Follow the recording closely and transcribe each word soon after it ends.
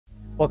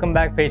Welcome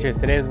back, Patriots.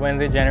 Today is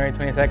Wednesday, January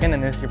 22nd,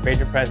 and this is your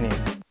Patriot Press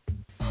News.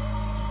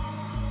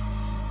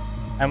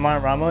 I'm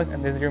Martin Ramos,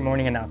 and this is your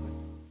morning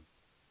announcements.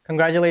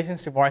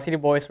 Congratulations to Varsity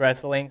Boys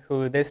Wrestling,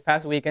 who this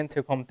past weekend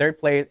took home third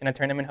place in a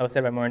tournament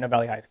hosted by Moreno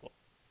Valley High School.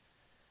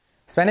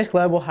 Spanish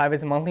Club will have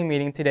its monthly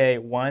meeting today,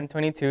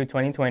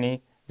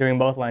 1/22/2020, during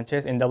both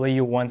lunches in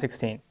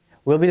W116.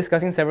 We'll be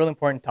discussing several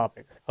important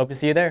topics. Hope to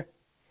see you there.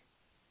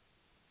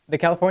 The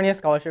California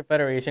Scholarship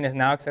Federation is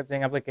now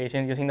accepting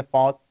applications using the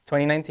fall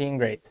 2019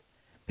 grades.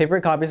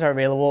 Paper copies are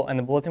available on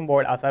the bulletin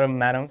board outside of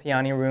Madam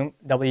Ciani room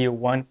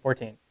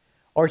W114.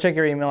 Or check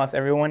your email, as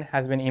everyone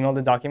has been emailed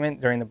the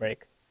document during the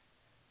break.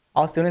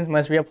 All students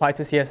must reapply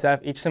to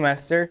CSF each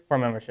semester for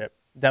membership.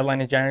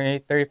 Deadline is January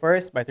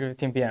 31st by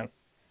 3:15 p.m.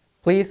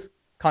 Please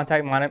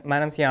contact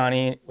Madam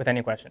Ciani with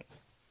any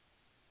questions.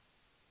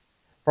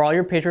 For all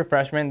your Patriot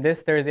freshmen,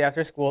 this Thursday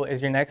after school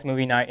is your next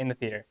movie night in the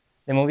theater.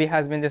 The movie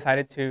has been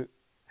decided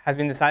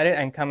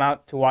and come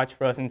out to watch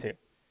Frozen 2.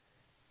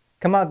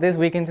 Come out this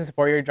weekend to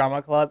support your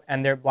drama club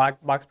and their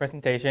black box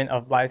presentation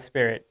of Blithe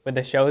Spirit, with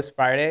the shows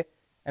Friday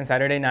and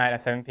Saturday night at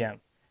 7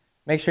 p.m.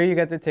 Make sure you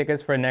get the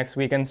tickets for next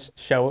weekend's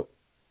show,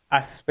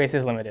 as space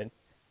is limited.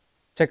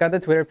 Check out the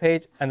Twitter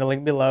page and the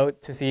link below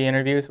to see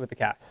interviews with the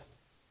cast.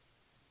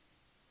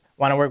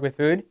 Want to work with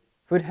food?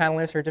 Food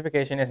Handler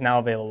certification is now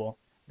available.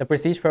 The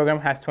Prestige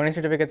program has 20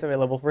 certificates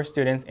available for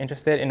students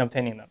interested in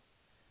obtaining them.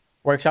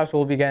 Workshops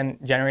will begin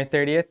January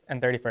 30th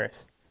and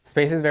 31st.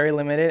 Space is very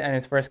limited and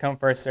is first come,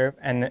 first serve,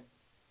 and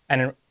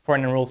for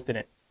an enrolled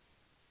student.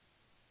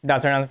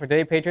 That's our announcement for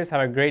today, Patriots.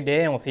 Have a great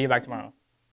day, and we'll see you back tomorrow.